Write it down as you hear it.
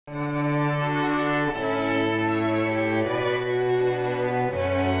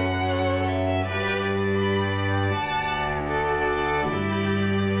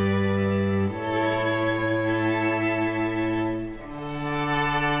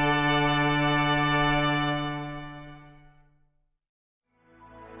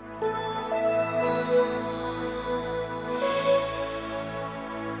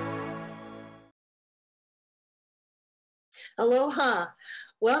Aloha.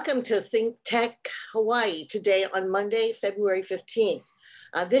 Welcome to Think Tech Hawaii today on Monday, February 15th.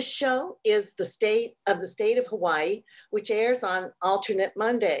 This show is the state of Hawaii, which airs on alternate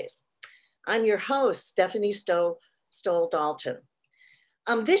Mondays. I'm your host, Stephanie Dalton.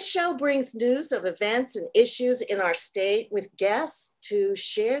 This show brings news of events and issues in our state with guests to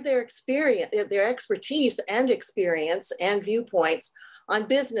share their experience, their expertise and experience and viewpoints on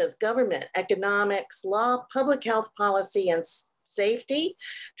business, government, economics, law, public health policy, and safety,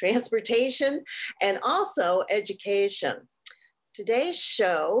 transportation, and also education. Today's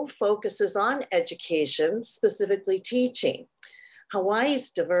show focuses on education, specifically teaching.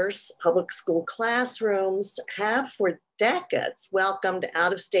 Hawaii's diverse public school classrooms have for decades welcomed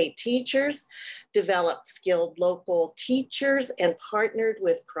out-of-state teachers, developed skilled local teachers, and partnered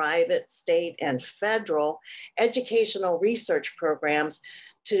with private, state, and federal educational research programs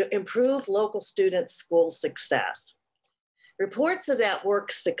to improve local students' school success. Reports of that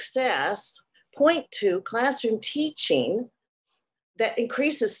work's success point to classroom teaching that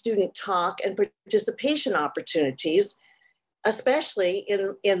increases student talk and participation opportunities, especially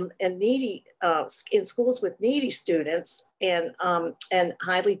in schools with needy students and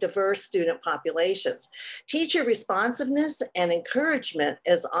highly diverse student populations. Teacher responsiveness and encouragement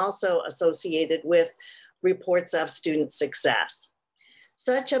is also associated with reports of student success.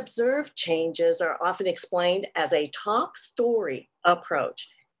 Such observed changes are often explained as a talk story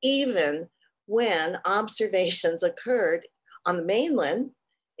approach, even when observations occurred on the mainland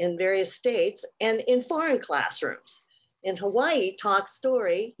in various states and in foreign classrooms. In Hawaii, talk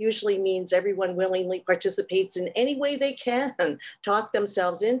story usually means everyone willingly participates in any way they can, talk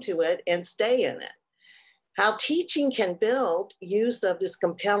themselves into it, and stay in it. How teaching can build use of this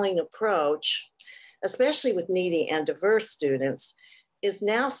compelling approach, especially with needy and diverse students, is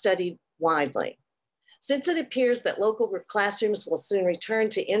now studied widely. Since it appears that local classrooms will soon return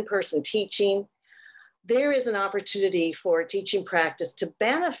to in-person teaching, there is an opportunity for teaching practice to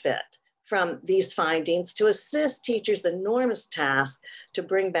benefit from these findings to assist teachers' enormous task to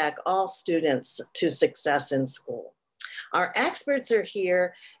bring back all students to success in school. Our experts are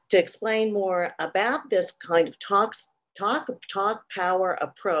here to explain more about this kind of talk power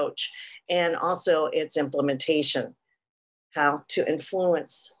approach and also its implementation, how to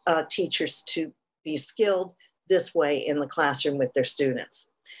influence teachers to be skilled this way in the classroom with their students.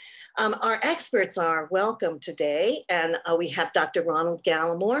 Our experts are welcome today, and we have Dr. Ronald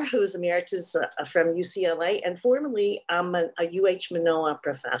Gallimore, who's emeritus from UCLA and formerly a UH Manoa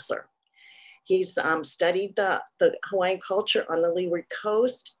professor. He's studied the Hawaiian culture on the Leeward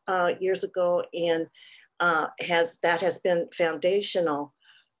Coast years ago, and that has been foundational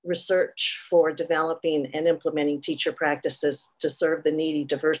research for developing and implementing teacher practices to serve the needy,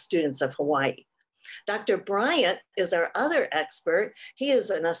 diverse students of Hawaii. Dr. Bryant is our other expert. He is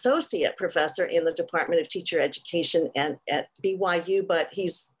an associate professor in the Department of Teacher Education at BYU, but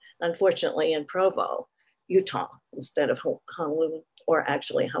he's unfortunately in Provo, Utah, instead of Honolulu, or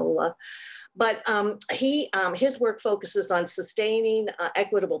actually Haula. But his work focuses on sustaining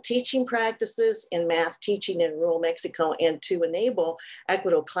equitable teaching practices in math teaching in rural Mexico and to enable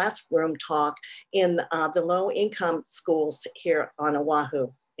equitable classroom talk in the low-income schools here on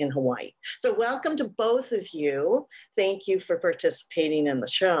Oahu in Hawaii. So welcome to both of you. Thank you for participating in the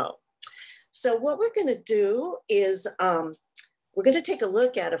show. So what we're going to do is we're going to take a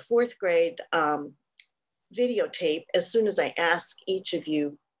look at a fourth grade videotape as soon as I ask each of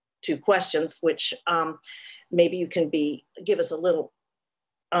you two questions, which maybe you can give us a little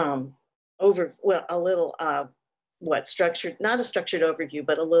structured, not a structured overview,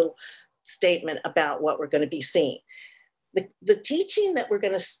 but a little statement about what we're going to be seeing. The teaching that we're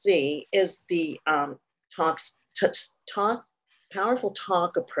going to see is the powerful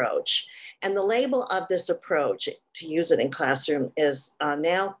talk approach. And the label of this approach, to use it in classroom, is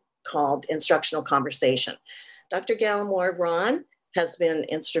now called instructional conversation. Dr. Gallimore, Ron, has been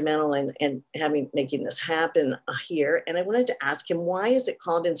instrumental in making this happen here. And I wanted to ask him, why is it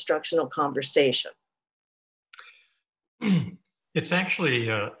called instructional conversation? It's actually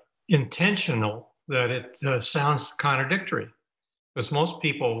intentional that it sounds contradictory, because most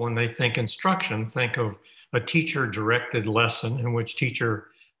people, when they think instruction, think of a teacher-directed lesson in which teacher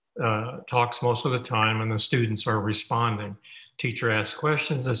talks most of the time and the students are responding. Teacher asks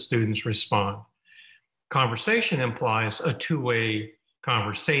questions, the students respond. Conversation implies a two-way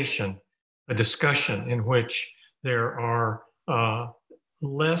conversation, a discussion in which there are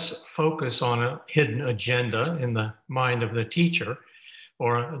less focus on a hidden agenda in the mind of the teacher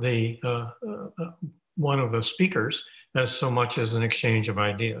or the one of the speakers, as so much as an exchange of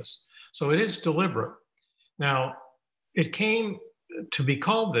ideas. So it is deliberate. Now, it came to be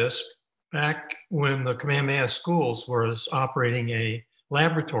called this back when the Kamehameha Schools was operating a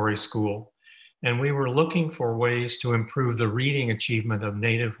laboratory school, and we were looking for ways to improve the reading achievement of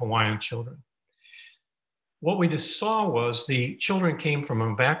Native Hawaiian children. What we just saw was the children came from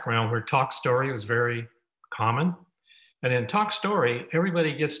a background where talk story was very common. And in talk story,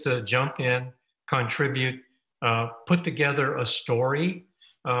 everybody gets to jump in, contribute, put together a story,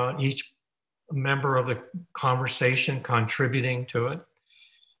 each member of the conversation contributing to it.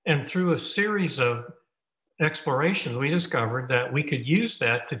 And through a series of explorations, we discovered that we could use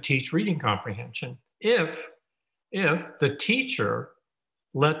that to teach reading comprehension if the teacher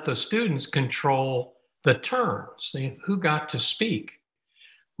let the students control the turns, who got to speak,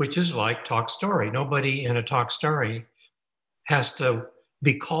 which is like talk story. Nobody in a talk story has to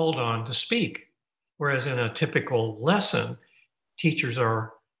be called on to speak. Whereas in a typical lesson, teachers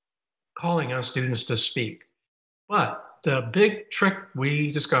are calling on students to speak. But the big trick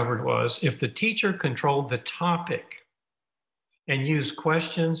we discovered was if the teacher controlled the topic and used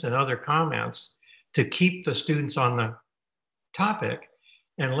questions and other comments to keep the students on the topic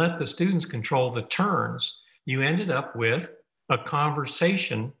and let the students control the turns, you ended up with a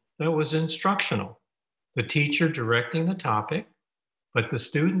conversation that was instructional. The teacher directing the topic, but the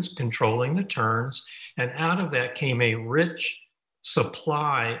students controlling the turns. And out of that came a rich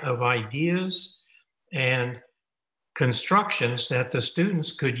supply of ideas and constructions that the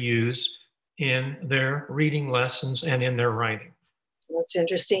students could use in their reading lessons and in their writing. That's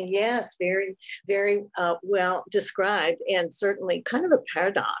interesting. Yes, very, very well described, and certainly kind of a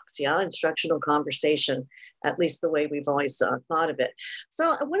paradox, yeah, instructional conversation, at least the way we've always thought of it.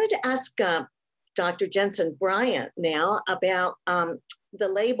 So I wanted to ask Dr. Jensen, Bryant, now about the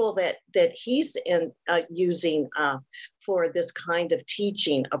label that he's using for this kind of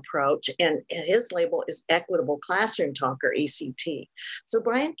teaching approach, and his label is Equitable Classroom Talk, or ECT. So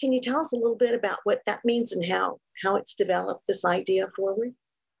Bryant, can you tell us a little bit about what that means and how it's developed this idea forward?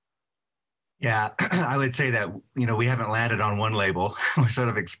 Yeah, I would say that, we haven't landed on one label. We're sort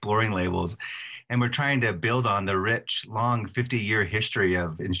of exploring labels, and we're trying to build on the rich, long 50-year history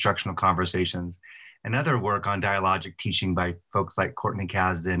of instructional conversations and other work on dialogic teaching by folks like Courtney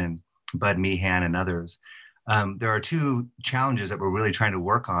Kasdan and Bud Meehan and others. There are two challenges that we're really trying to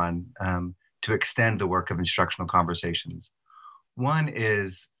work on to extend the work of instructional conversations. One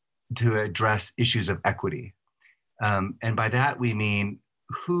is to address issues of equity. And by that, we mean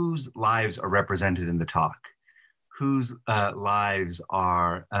whose lives are represented in the talk, whose lives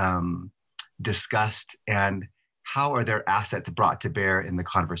are discussed, and how are their assets brought to bear in the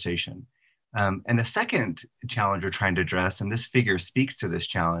conversation. And the second challenge we're trying to address, and this figure speaks to this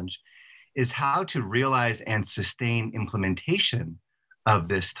challenge, is how to realize and sustain implementation of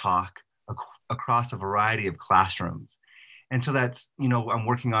this talk across a variety of classrooms. And so that's, I'm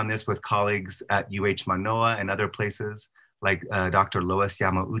working on this with colleagues at UH Manoa and other places, like Dr. Lois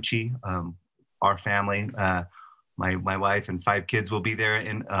Yamauchi, our family. My wife and 5 kids will be there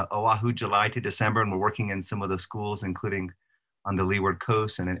in Oahu, July to December, and we're working in some of the schools, including on the Leeward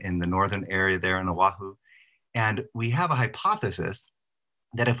Coast and in the northern area there in Oahu. And we have a hypothesis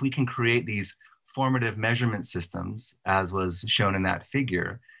that if we can create these formative measurement systems, as was shown in that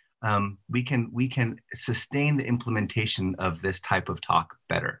figure, we can sustain the implementation of this type of talk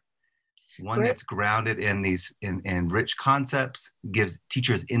better. One that's grounded in these in rich concepts, gives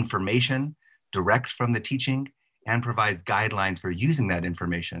teachers information direct from the teaching, and provides guidelines for using that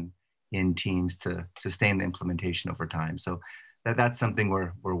information in teams to sustain the implementation over time. So that's something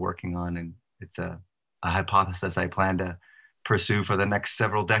we're working on, and it's a hypothesis I plan to pursue for the next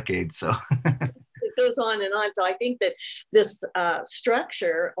several decades. So it goes on and on. So I think that this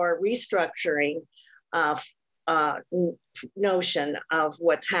structure or restructuring notion of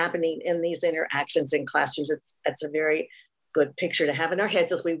what's happening in these interactions in classrooms, it's a very good picture to have in our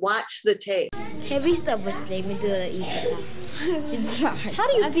heads as we watch the tape. Heavy stuff was made me do the easy stuff. How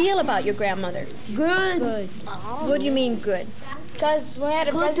do you feel about your grandmother? Good. Good. What do you mean good? Because when I had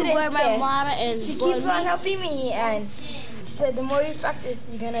a president's test, she keeps on helping me, and she said the more you practice,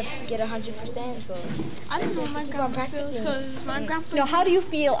 you're gonna get 100%. So I don't know my grandpa feels because my grandpa. No, how do you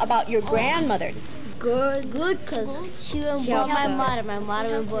feel about your grandmother? Good. Good, because she involved my mother. My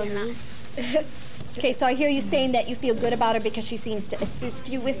mother involved me. Okay, so I hear you saying that you feel good about her because she seems to assist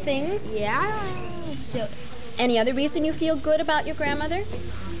you with things. Yeah. So, any other reason you feel good about your grandmother?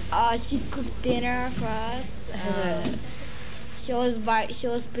 She cooks dinner for us. She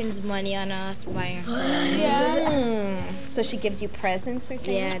always spends money on us, buying her. Yeah. So she gives you presents or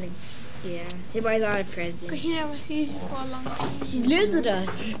things? Yeah. She buys a lot of presents. Because she never sees you for a long time. She lives with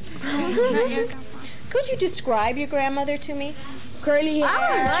us. Not your grandma. Could you describe your grandmother to me? Curly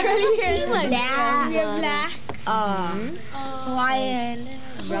hair. Curly hair. Black. Hawaiian.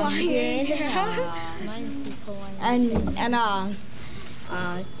 Brown skin. Mine's Hawaiian. And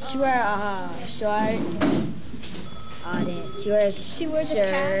she wear shorts. She wears a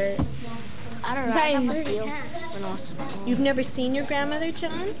shirt. I don't know. I never see her when I was small. You've never seen your grandmother,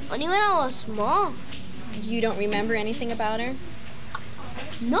 John? Only when I was small. You don't remember anything about her?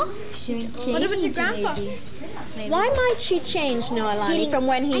 No. What about your grandpa? Maybe. Why might she change, Noelani, from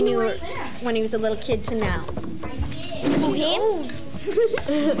when he knew her, when he was a little kid to now? She's old.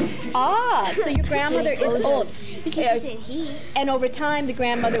 So your grandmother is old. Because she said he. And over time, the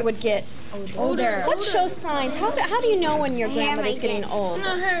grandmother would get older. What shows signs? How do you know when your grandmother's getting old?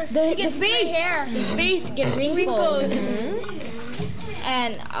 No, her. The face. Hair. The face gets wrinkled.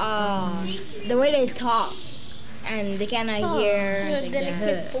 And the way they talk. And they cannot hear. So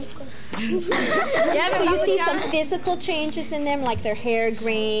you see some physical changes in them, like their hair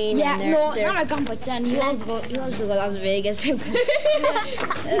green. Yeah, and not my grandpa John. He also go to Las Vegas.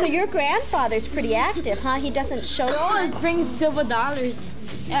 So your grandfather's pretty active, huh? He doesn't show. He always brings silver dollars.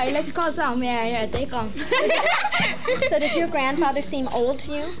 Yeah, he likes to call some. Yeah, take them. So does your grandfather seem old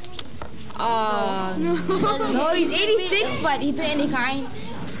to you? No, he's 86, but he do any kind.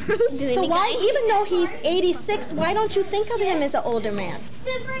 So why, even though he's 86, why don't you think of him as an older man?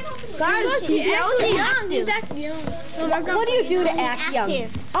 Because he's actually young. He's actually young. What do you do to act young?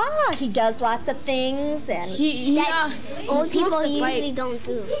 He does lots of things, and old people usually don't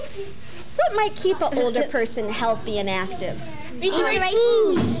do. What might keep an older person healthy and active? Eat the right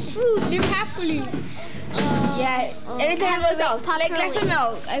food. Live happily. Every time he goes out, like glass of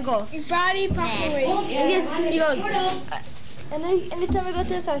milk, I go. Body proper way. He goes. And every time I go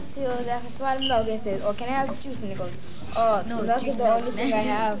to his house, he goes, asks for milk and says, "Oh, can I have juice?" And he goes, "Oh, no, that's the only thing I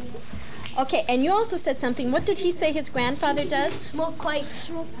have." Okay, and you also said something. What did he say his grandfather does? Smoke pipe.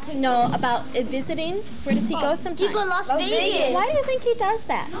 No, about visiting. Where does he go sometimes? He goes Las Vegas. Why do you think he does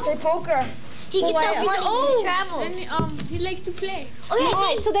that? Play poker. He gets that money to travel. And he likes to play.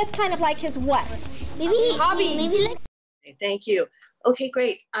 Okay, so that's kind of like his what? Maybe hobby. Maybe like. Thank you. Okay,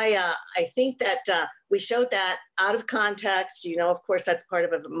 great. I think that we showed that out of context. Of course, that's part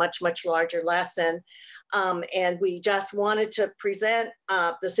of a much, much larger lesson. And we just wanted to present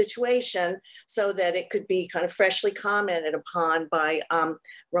the situation so that it could be kind of freshly commented upon by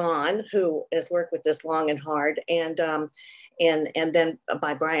Ron, who has worked with this long and hard, and then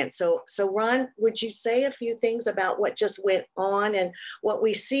by Bryant. So Ron, would you say a few things about what just went on and what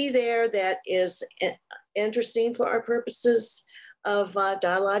we see there that is interesting for our purposes of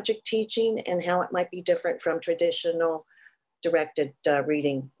dialogic teaching and how it might be different from traditional directed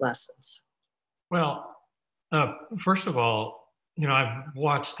reading lessons? Well, first of all, I've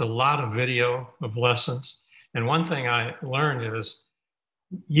watched a lot of video of lessons. And one thing I learned is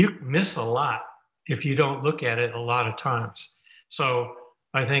you miss a lot if you don't look at it a lot of times. So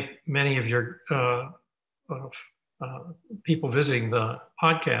I think many of your people visiting the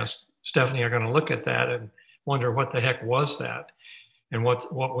podcast, Stephanie, are going to look at that and wonder what the heck was that and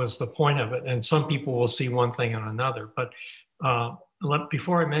what was the point of it. And some people will see one thing and another. But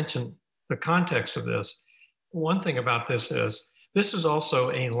before I mention the context of this, one thing about this is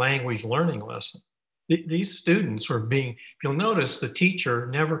also a language learning lesson. These students were being, if you'll notice, the teacher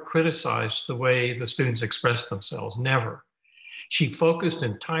never criticized the way the students expressed themselves, never. She focused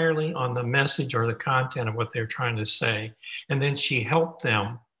entirely on the message or the content of what they're trying to say. And then she helped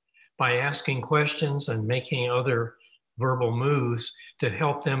them by asking questions and making other verbal moves to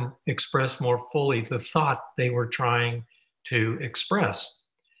help them express more fully the thought they were trying to express.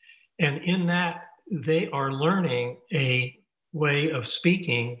 And in that, they are learning a way of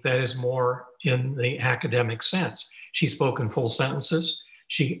speaking that is more in the academic sense. She spoke in full sentences.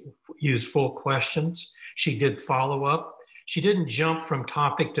 She used full questions. She did follow-up. She didn't jump from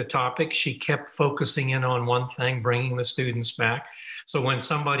topic to topic. She kept focusing in on one thing, bringing the students back. So when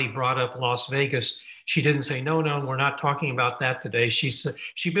somebody brought up Las Vegas, she didn't say, no, we're not talking about that today.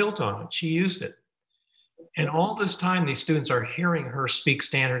 She built on it. She used it. And all this time, these students are hearing her speak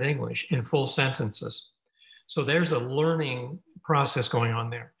standard English in full sentences. So there's a learning process going on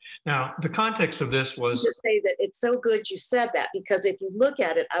there. Now, the context of this was— just say that it's so good you said that, because if you look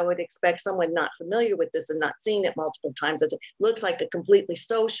at it, I would expect someone not familiar with this and not seeing it multiple times. It looks like a completely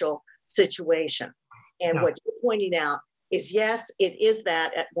social situation. And what you're pointing out is, yes, it is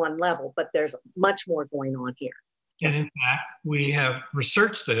that at one level, but there's much more going on here. And in fact, we have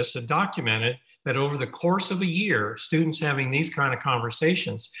researched this and documented that over the course of a year, students having these kind of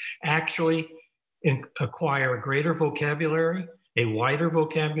conversations actually acquire greater vocabulary, a wider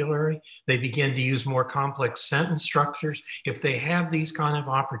vocabulary. They begin to use more complex sentence structures. If they have these kind of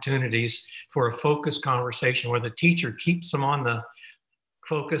opportunities for a focused conversation where the teacher keeps them on the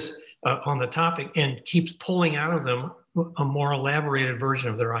focus on the topic and keeps pulling out of them a more elaborated version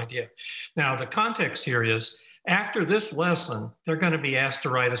of their idea. Now, the context here is after this lesson, they're going to be asked to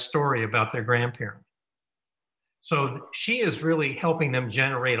write a story about their grandparent. So she is really helping them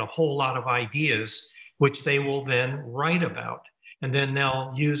generate a whole lot of ideas, which they will then write about. And then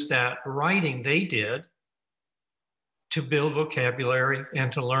they'll use that writing they did to build vocabulary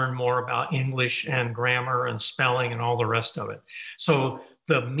and to learn more about English and grammar and spelling and all the rest of it. So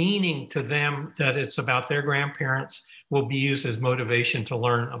the meaning to them that it's about their grandparents will be used as motivation to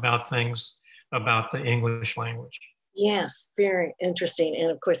learn about things about the English language. Yes, very interesting. And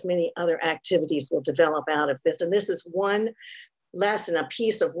of course, many other activities will develop out of this. And this is one lesson, a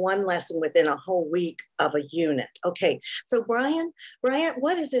piece of one lesson within a whole week of a unit. Okay, so Bryant,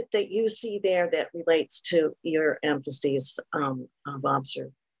 what is it that you see there that relates to your emphases of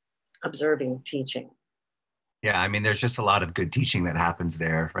observing teaching? Yeah, I mean, there's just a lot of good teaching that happens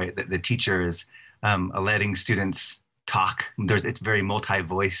there, right? The teacher is letting students talk. It's very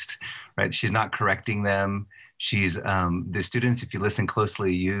multi-voiced, right? She's not correcting them. She's, the students, if you listen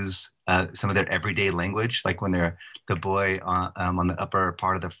closely, use some of their everyday language, like when the boy on the upper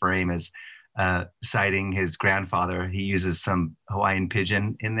part of the frame is citing his grandfather, he uses some Hawaiian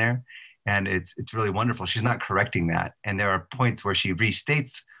pidgin in there, and it's really wonderful. She's not correcting that. And there are points where she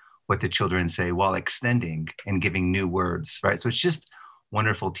restates what the children say while extending and giving new words, right? So it's just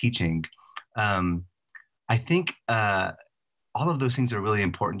wonderful teaching. I think all of those things are really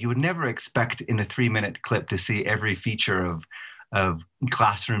important. You would never expect in a 3-minute clip to see every feature of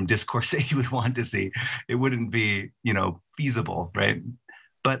classroom discourse that you would want to see. It wouldn't be, feasible, right?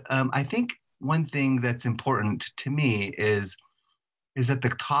 But I think one thing that's important to me is that the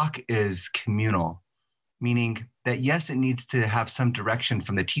talk is communal, meaning that yes, it needs to have some direction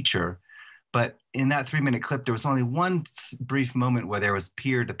from the teacher, but in that 3-minute clip, there was only one brief moment where there was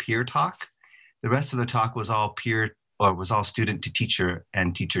peer-to-peer talk. The rest of the talk was all student to teacher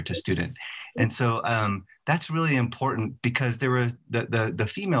and teacher to student. And so that's really important because there were the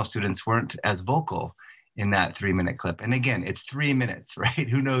female students weren't as vocal in that 3-minute clip. And again, it's 3 minutes, right?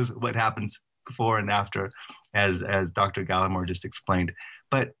 Who knows what happens before and after, as Dr. Gallimore just explained.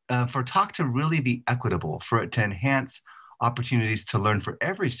 But for talk to really be equitable, for it to enhance opportunities to learn for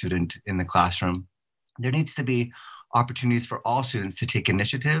every student in the classroom, there needs to be opportunities for all students to take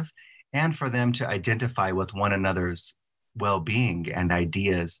initiative and for them to identify with one another's well-being and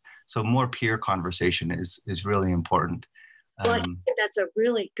ideas. So more peer conversation is really important. Well, I think that's a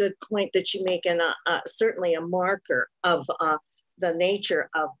really good point that you make, and certainly a marker of the nature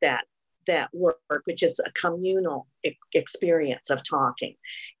of that work, which is a communal experience of talking.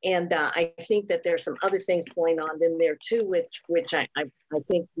 And I think that there's some other things going on in there too, which I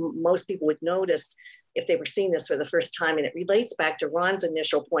think most people would notice if they were seeing this for the first time. And it relates back to Ron's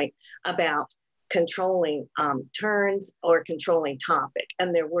initial point about controlling turns or controlling topic.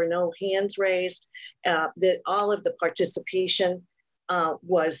 And there were no hands raised. All of the participation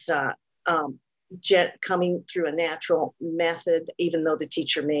was coming through a natural method, even though the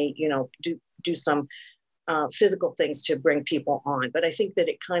teacher may, do some physical things to bring people on. But I think that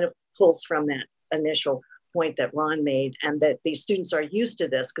it kind of pulls from that initial point that Ron made, and that these students are used to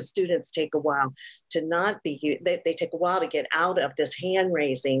this, because students take a while to not be, they take a while to get out of this hand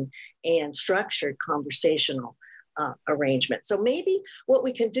raising and structured conversational arrangement. So maybe what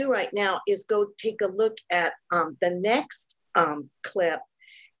we can do right now is go take a look at the next clip.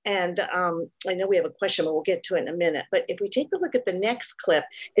 And I know we have a question, but we'll get to it in a minute. But if we take a look at the next clip,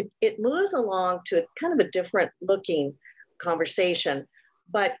 it moves along to kind of a different looking conversation,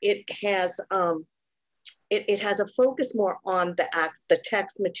 but it has it has a focus more on the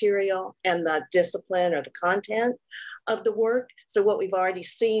text material and the discipline or the content of the work. So what we've already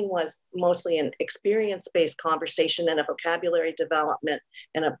seen was mostly an experience-based conversation and a vocabulary development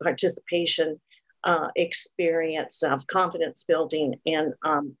and a participation experience of confidence building and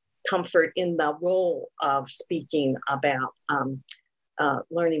comfort in the role of speaking about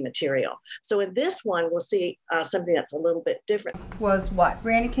learning material. So in this one, we'll see something that's a little bit different. Was what?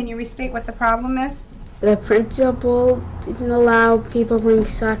 Brandon, can you restate what the problem is? The principal didn't allow people playing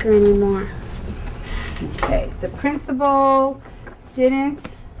soccer anymore. Okay, the principal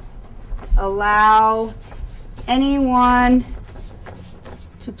didn't allow anyone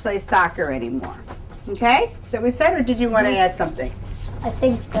to play soccer anymore. Okay? Is that what we said, or did you want to add something? I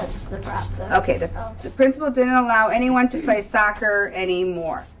think that's the problem. Okay, the principal didn't allow anyone to play soccer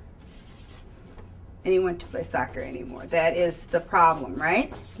anymore. anyone to play soccer anymore. That is the problem,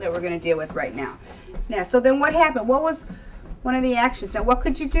 right? That we're going to deal with right now. Now, so then what happened? What was one of the actions? Now, what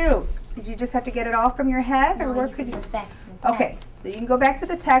could you do? Did you just have to get it all from your head, or where could you? Okay, so you can go back to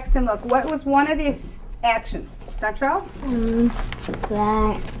the text and look. What was one of these actions, Dontrell?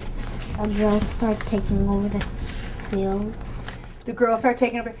 That a girl started taking over the field. The girls start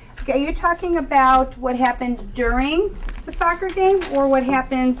taking over. Okay, are you talking about what happened during the soccer game, or what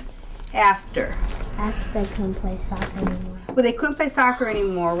happened after? After they couldn't play soccer anymore. Well, they couldn't play soccer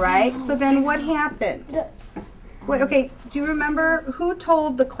anymore, right? So then what happened? What? Okay, do you remember who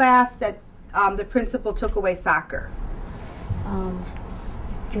told the class that the principal took away soccer?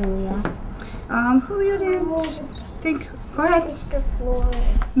 Julia. Julio didn't think. Go ahead. Mr. Flores.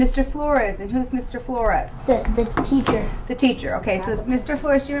 Mr. Flores. And who's Mr. Flores? The teacher. The teacher. Okay, so Mr.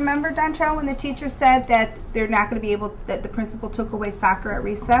 Flores, do you remember, Dontrell, when the teacher said that they're not going to be able, that the principal took away soccer at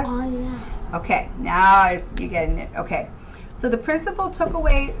recess? Oh, yeah. Okay, now you're getting it. Okay, so the principal took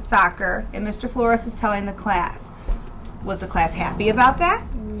away soccer, and Mr. Flores is telling the class. Was the class happy about that?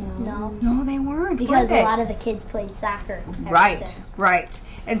 No. No, they weren't. Because were they? a lot of the kids played soccer at Right, recess. right.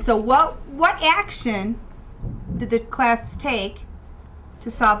 And so what action did the class take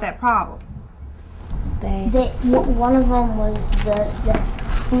to solve that problem? One of them was that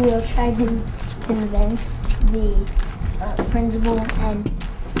Julio tried to convince the principal, and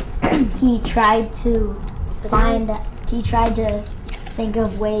he tried to think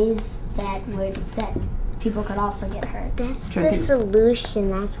of ways that people could also get hurt. That's the solution.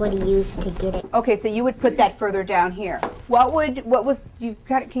 That's what he used to get it. Okay, so you would put that further down here.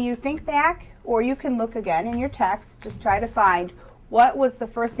 Can you think back, or you can look again in your text to try to find what was the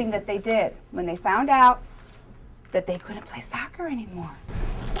first thing that they did when they found out that they couldn't play soccer anymore?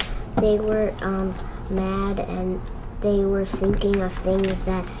 They were mad, and they were thinking of things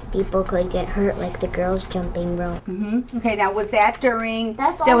that people could get hurt, like the girls jumping rope. Mm-hmm. Okay, now was that during,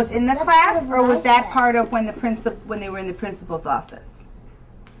 That's that was also- in the that's class, part of or what was I that said. part of when they were in the principal's office?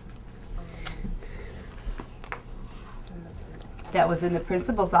 That was in the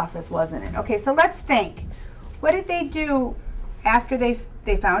principal's office, wasn't it? Okay, so let's think. What did they do after they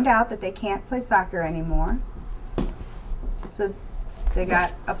found out that they can't play soccer anymore? So they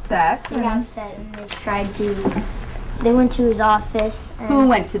got upset. They got upset and they went to his office. And Who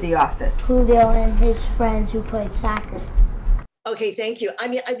went to the office? Julio and his friends who played soccer. Okay, thank you. I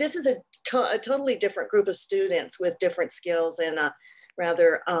mean, this is a totally different group of students with different skills and a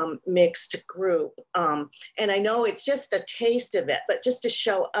rather mixed group. And I know it's just a taste of it, but just to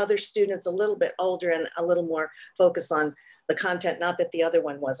show other students a little bit older and a little more focused on the content, not that the other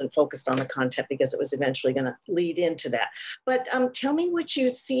one wasn't focused on the content, because it was eventually going to lead into that. But tell me what you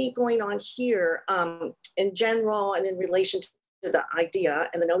see going on here in general and in relation to the idea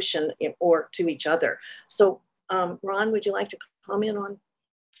and the notion, or to each other. So Ron, would you like to comment on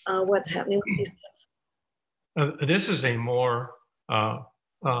what's happening with these kids? This is a more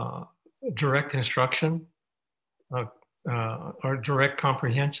direct instruction or direct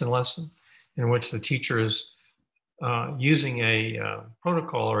comprehension lesson in which the teacher is using a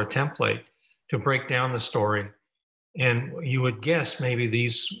protocol or a template to break down the story. And you would guess maybe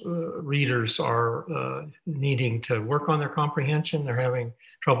these readers are needing to work on their comprehension. They're having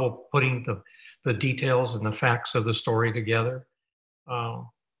trouble putting the details and the facts of the story together.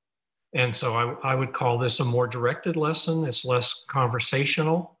 And so I would call this a more directed lesson. It's less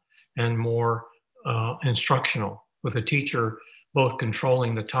conversational and more instructional, with the teacher both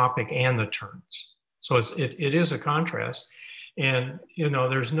controlling the topic and the turns. So it is a contrast. And,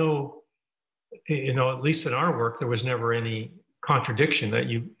 there's no, at least in our work, there was never any contradiction that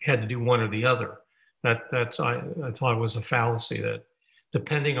you had to do one or the other. I thought it was a fallacy, that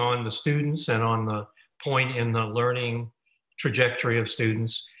depending on the students and on the point in the learning trajectory of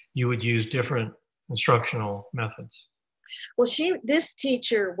students, you would use different instructional methods. Well, this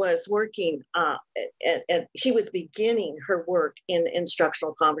teacher was working, and she was beginning her work in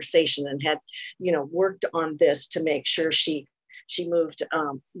instructional conversation, and had, worked on this to make sure she moved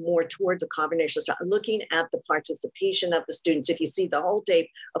more towards a combination, looking at the participation of the students. If you see the whole tape,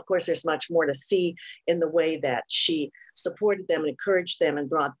 of course, there's much more to see in the way that she supported them and encouraged them and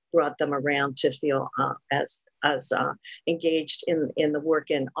brought them around to feel as engaged in the work.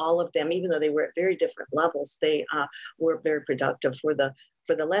 And all of them, even though they were at very different levels, they were very productive for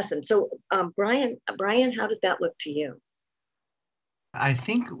the lesson. So Brian, how did that look to you? I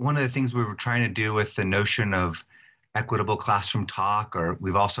think one of the things we were trying to do with the notion of equitable classroom talk, or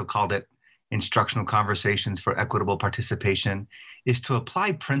we've also called it instructional conversations for equitable participation, is to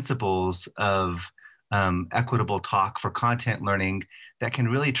apply principles of equitable talk for content learning that can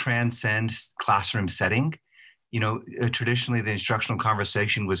really transcend classroom setting. Traditionally the instructional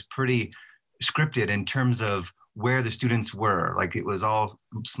conversation was pretty scripted in terms of where the students were, like it was all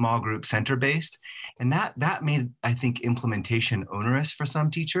small group center based. And that made, I think, implementation onerous for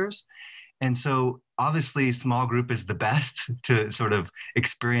some teachers. And so obviously small group is the best to sort of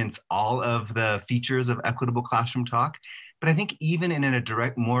experience all of the features of equitable classroom talk. But I think even in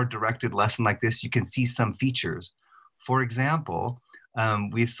a more directed lesson like this, you can see some features. For example,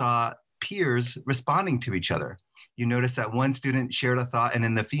 we saw peers responding to each other. You notice that one student shared a thought and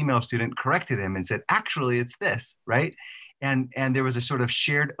then the female student corrected him and said, actually, it's this, right? And there was a sort of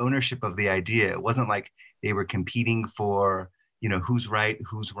shared ownership of the idea. It wasn't like they were competing for, who's right,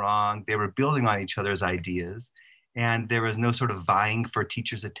 who's wrong. They were building on each other's ideas, and there was no sort of vying for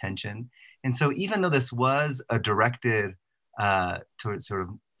teachers' attention. And so even though this was a directed sort of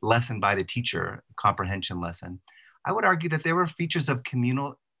lesson by the teacher, comprehension lesson, I would argue that there were features of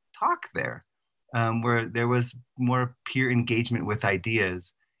communal talk there, where there was more peer engagement with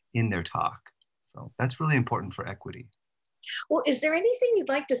ideas in their talk. So that's really important for equity. Well, is there anything you'd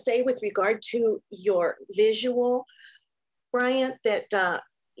like to say with regard to your visual, Bryant, that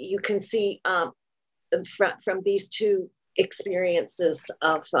you can see from these two experiences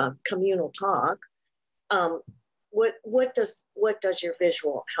of communal talk? What does your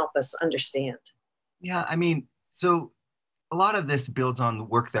visual help us understand? Yeah, I mean, so a lot of this builds on the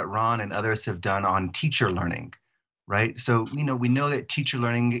work that Ron and others have done on teacher learning, right? So, we know that teacher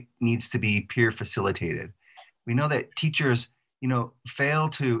learning needs to be peer facilitated. We know that teachers, fail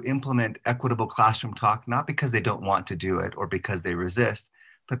to implement equitable classroom talk, not because they don't want to do it or because they resist,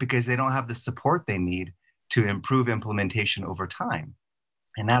 but because they don't have the support they need to improve implementation over time.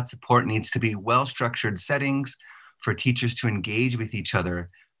 And that support needs to be well-structured settings for teachers to engage with each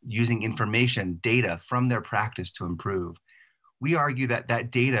other using information, data from their practice to improve. We argue that that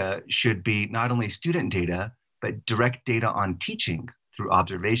data should be not only student data, but direct data on teaching through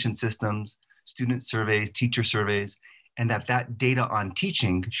observation systems, student surveys, teacher surveys, and that data on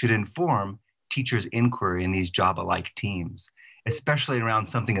teaching should inform teachers' inquiry in these job-alike teams, especially around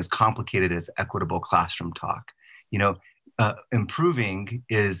something as complicated as equitable classroom talk. Improving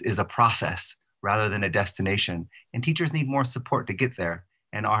is a process rather than a destination, and teachers need more support to get there.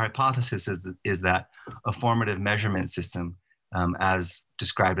 And our hypothesis is that a formative measurement system, as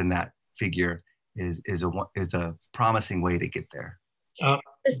described in that figure, is a promising way to get there.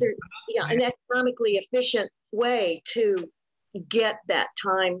 Is there an economically efficient way to get that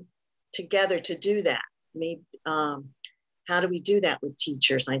time together to do that? Maybe how do we do that with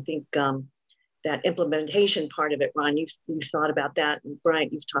teachers? I think that implementation part of it, Ron, you've thought about that, and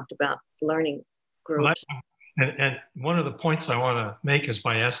Bryant, you've talked about learning groups. Well, and one of the points I want to make is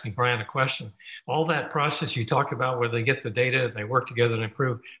by asking Bryant a question. All that process you talk about where they get the data and they work together and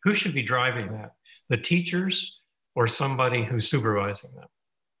improve, who should be driving that? The teachers or somebody who's supervising them?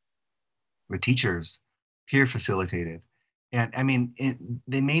 With teachers, peer facilitated. And I mean,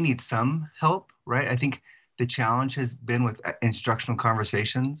 they may need some help, right? I think the challenge has been with instructional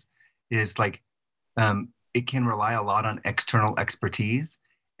conversations is like, it can rely a lot on external expertise,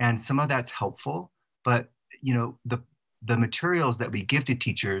 and some of that's helpful, but the materials that we give to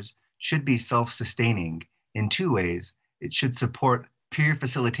teachers should be self-sustaining in two ways. It should support peer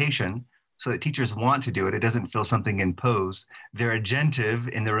facilitation so that teachers want to do it. It doesn't feel something imposed. They're agentive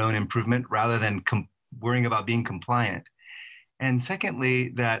in their own improvement rather than worrying about being compliant. And secondly,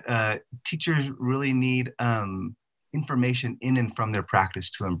 that teachers really need information in and from their practice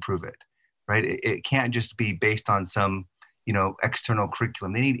to improve it, right? It can't just be based on some, external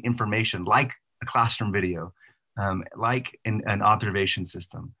curriculum. They need information like a classroom video, like an observation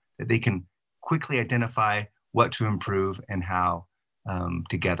system, that they can quickly identify what to improve and how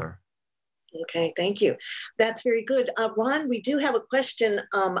together. Okay, thank you. That's very good. Ron, we do have a question.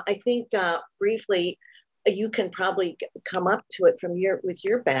 I think briefly, you can probably come up to it with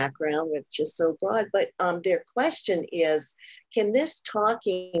your background, which is so broad, but their question is, can this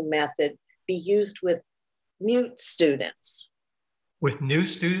talking method be used with mute students? With new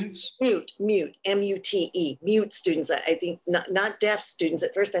students? Mute, M-U-T-E, mute students. I think not deaf students.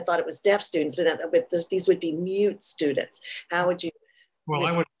 At first I thought it was deaf students, but these would be mute students. How would you? Well,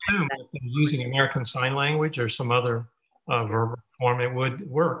 I would assume that using American Sign Language or some other verbal form, it would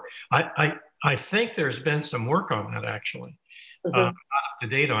work. I think there's been some work on that actually. Not up to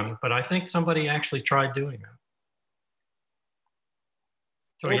date on it, but I think somebody actually tried doing that.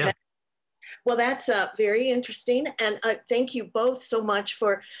 So okay. yeah. Well, that's very interesting. And thank you both so much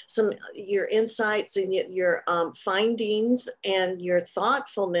for your insights and your findings and your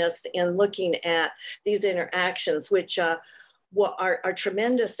thoughtfulness in looking at these interactions, which are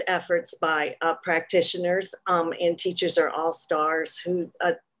tremendous efforts by practitioners, and teachers are all stars who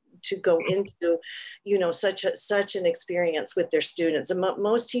to go into, such an experience with their students. And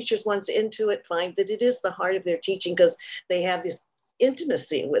most teachers, once into it, find that it is the heart of their teaching, because they have this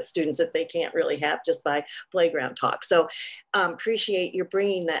intimacy with students that they can't really have just by playground talk. So appreciate your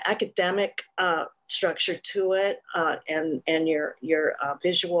bringing the academic structure to it, and your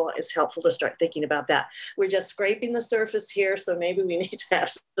visual is helpful to start thinking about that. We're just scraping the surface here, so maybe we need to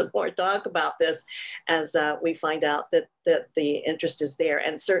have some more talk about this as we find out that the interest is there.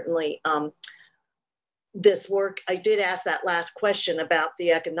 And certainly this work, I did ask that last question about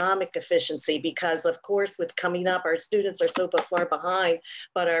the economic efficiency, because of course with coming up, our students are so far behind,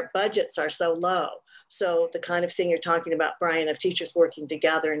 but our budgets are so low. So the kind of thing you're talking about, Brian, of teachers working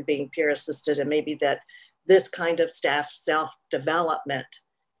together and being peer assisted, and maybe that this kind of staff self-development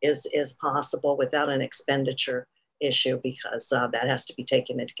is possible without an expenditure issue, because that has to be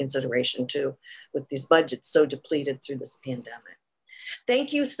taken into consideration too, with these budgets so depleted through this pandemic.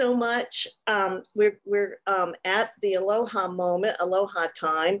 Thank you so much. We're at the aloha moment, aloha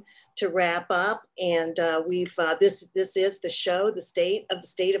time to wrap up, and we've this is the show, the state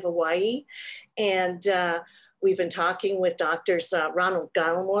of Hawaii, and we've been talking with Doctors Ronald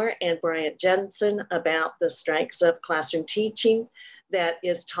Gallimore and Bryant Jensen about the strengths of classroom teaching that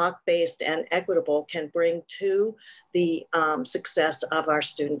is talk-based and equitable can bring to the success of our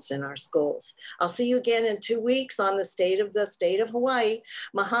students in our schools. I'll see you again in 2 weeks on the state of Hawaii.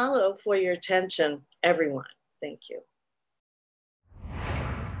 Mahalo for your attention, everyone. Thank you.